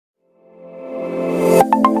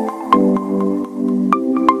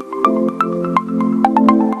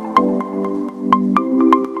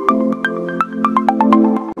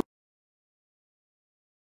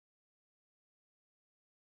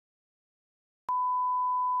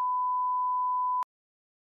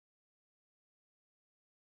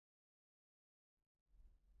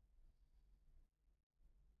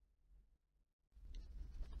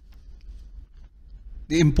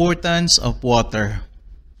The importance of water.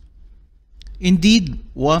 Indeed,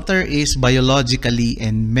 water is biologically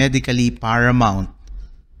and medically paramount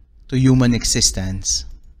to human existence.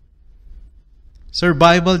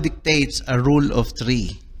 Survival dictates a rule of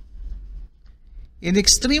three. In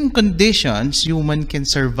extreme conditions, human can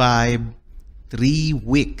survive 3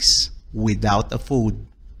 weeks without a food,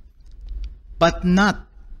 but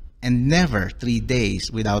not and never 3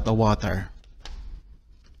 days without a water.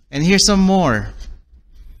 And here's some more.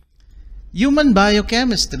 Human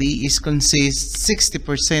biochemistry consists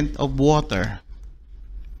 60% of water.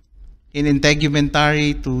 In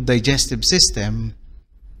integumentary to digestive system,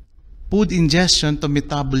 food ingestion to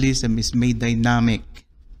metabolism is made dynamic.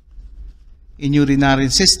 In urinary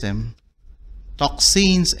system,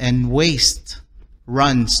 toxins and waste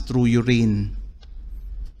runs through urine.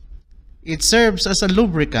 It serves as a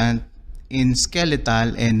lubricant in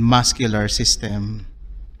skeletal and muscular system.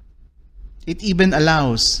 It even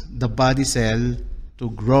allows the body cell to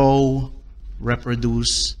grow,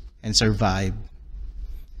 reproduce, and survive.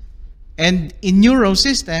 And in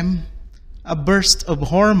neurosystem, a burst of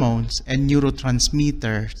hormones and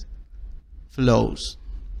neurotransmitters flows.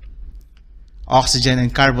 Oxygen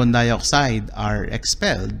and carbon dioxide are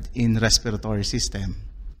expelled in respiratory system.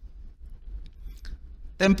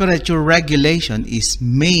 Temperature regulation is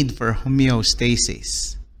made for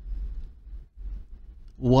homeostasis.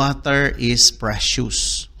 Water is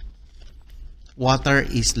precious. Water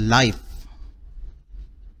is life.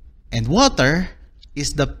 And water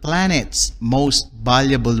is the planet's most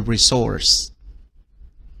valuable resource.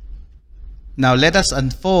 Now let us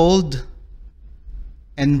unfold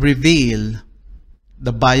and reveal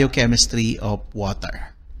the biochemistry of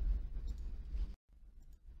water.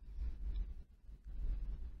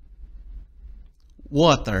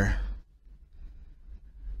 Water.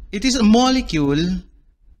 It is a molecule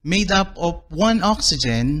made up of 1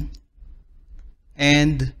 oxygen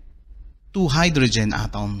and 2 hydrogen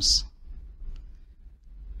atoms.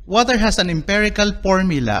 Water has an empirical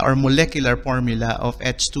formula or molecular formula of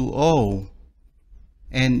H2O,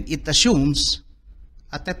 and it assumes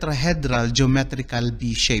a tetrahedral geometrical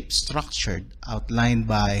B-shaped structure outlined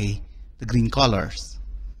by the green colors.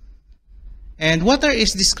 And water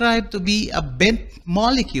is described to be a bent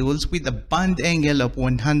molecules with a bond angle of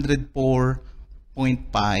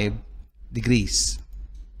 104.5 degrees.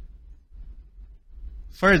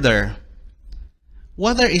 Further,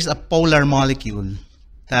 water is a polar molecule.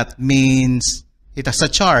 That means it has a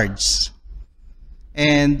charge.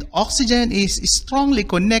 And oxygen is strongly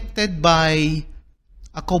connected by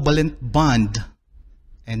a covalent bond,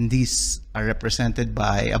 and these are represented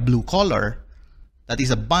by a blue color. That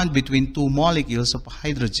is a bond between 2 molecules of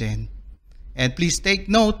hydrogen. And please take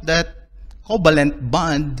note that covalent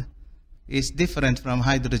bond is different from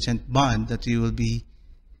hydrogen bond that we will be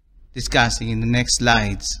discussing in the next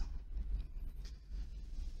slides.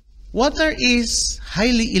 Water is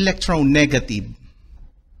highly electronegative.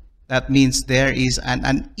 That means there is an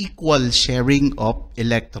unequal sharing of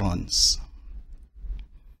electrons.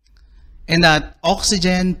 And that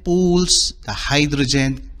oxygen pulls the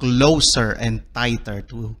hydrogen closer and tighter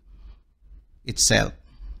to itself.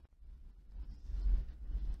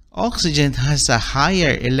 Oxygen has a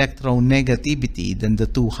higher electronegativity than the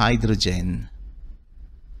 2 hydrogen.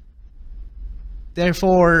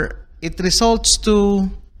 Therefore, it results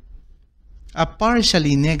to a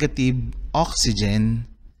partially negative oxygen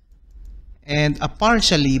and a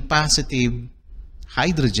partially positive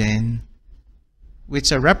hydrogen,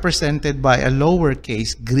 which are represented by a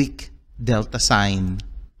lowercase Greek delta sign.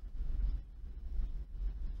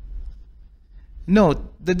 Note,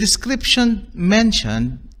 the description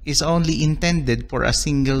mentioned is only intended for a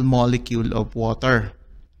single molecule of water.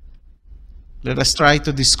 Let us try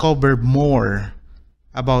to discover more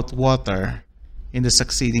about water in the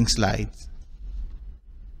succeeding slides.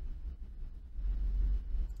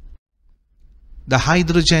 The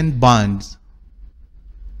hydrogen bond.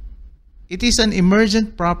 It is an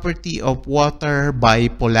emergent property of water by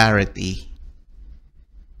polarity.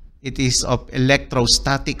 It is of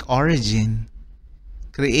electrostatic origin,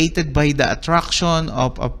 created by the attraction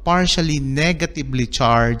of a partially negatively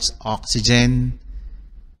charged oxygen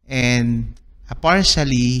and a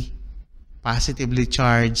partially positively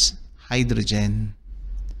charged hydrogen.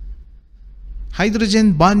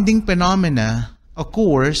 Hydrogen bonding phenomena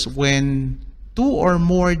occurs when 2 or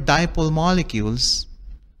more dipole molecules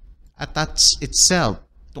attach itself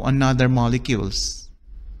to another molecules.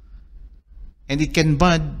 And it can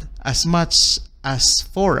bond as much as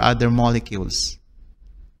 4 other molecules,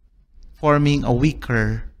 forming a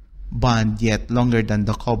weaker bond yet longer than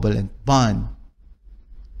the covalent bond,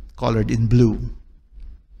 colored in blue.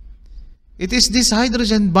 It is this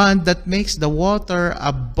hydrogen bond that makes the water a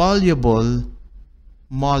valuable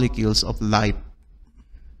molecules of life.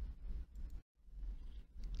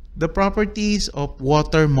 The properties of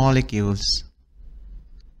water molecules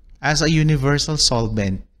as a universal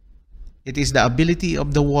solvent. It is the ability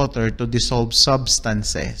of the water to dissolve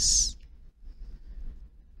substances.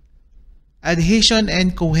 Adhesion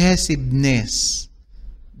and cohesiveness.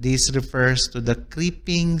 This refers to the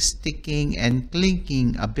creeping, sticking, and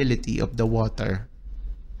clinking ability of the water.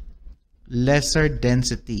 Lesser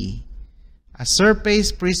density. A surface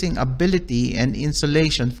freezing ability and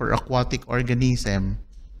insulation for aquatic organism.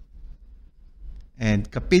 And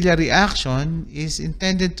capillary action is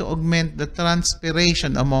intended to augment the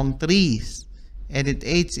transpiration among trees, and it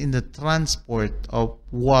aids in the transport of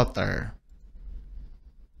water.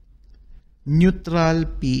 Neutral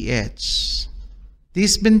pH.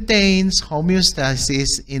 This maintains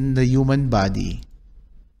homeostasis in the human body.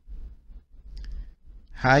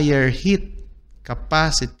 Higher heat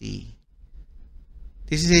capacity.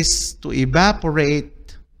 This is to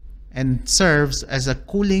evaporate and serves as a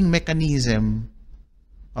cooling mechanism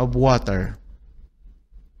of water.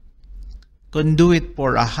 Conduit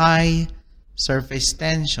for a high surface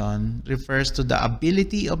tension refers to the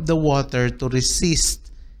ability of the water to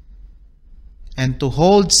resist and to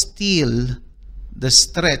hold still the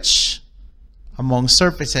stretch among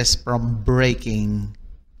surfaces from breaking.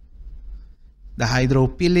 The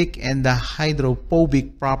hydrophilic and the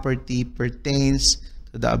hydrophobic property pertains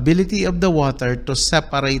to the ability of the water to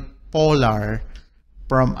separate polar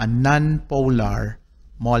from a non-polar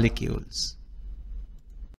molecules.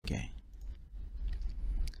 Okay.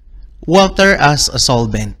 Water as a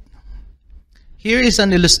solvent. Here is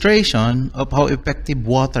an illustration of how effective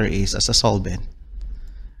water is as a solvent.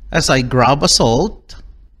 As I grab a salt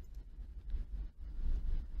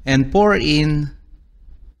and pour in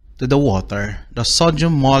to the water, the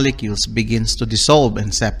sodium molecules begins to dissolve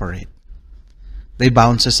and separate. They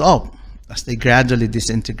bounces up as they gradually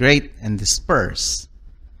disintegrate and disperse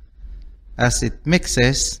as it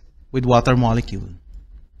mixes with water molecule.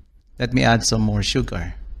 Let me add some more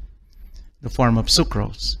sugar, the form of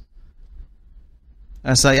sucrose.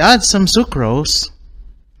 As I add some sucrose,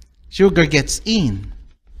 sugar gets in,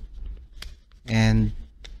 and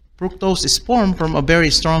fructose is formed from a very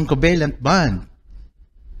strong covalent bond,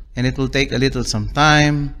 and it will take a little some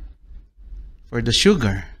time for the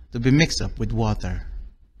sugar to be mixed up with water.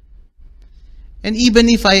 And even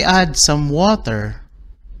if I add some water,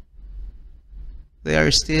 they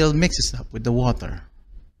are still mixed up with the water.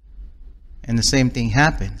 And the same thing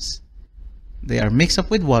happens. They are mixed up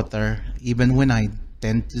with water even when I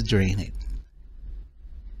tend to drain it.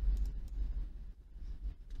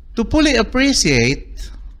 To fully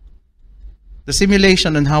appreciate the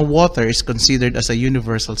simulation on how water is considered as a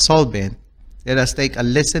universal solvent, let us take a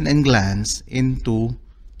listen and glance into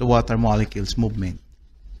the water molecules movement.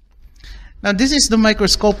 Now, this is the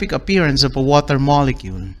microscopic appearance of a water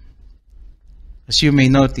molecule. As you may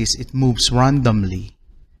notice, it moves randomly,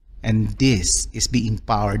 and this is being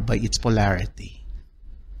powered by its polarity.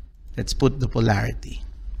 Let's put the polarity.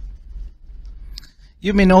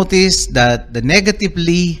 You may notice that the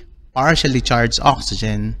negatively partially charged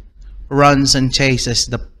oxygen runs and chases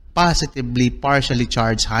the positively partially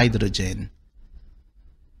charged hydrogen.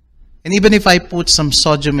 And even if I put some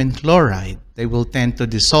sodium and chloride, they will tend to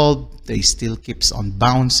dissolve. They still keeps on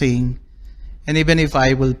bouncing. And even if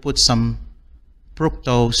I will put some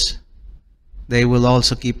fructose, they will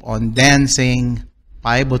also keep on dancing,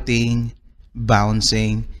 pivoting,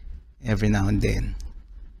 bouncing every now and then.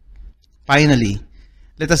 Finally,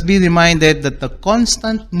 let us be reminded that the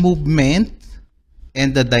constant movement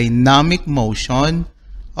and the dynamic motion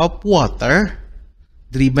of water,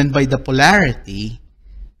 driven by the polarity,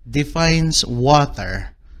 defines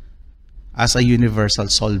water as a universal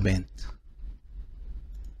solvent.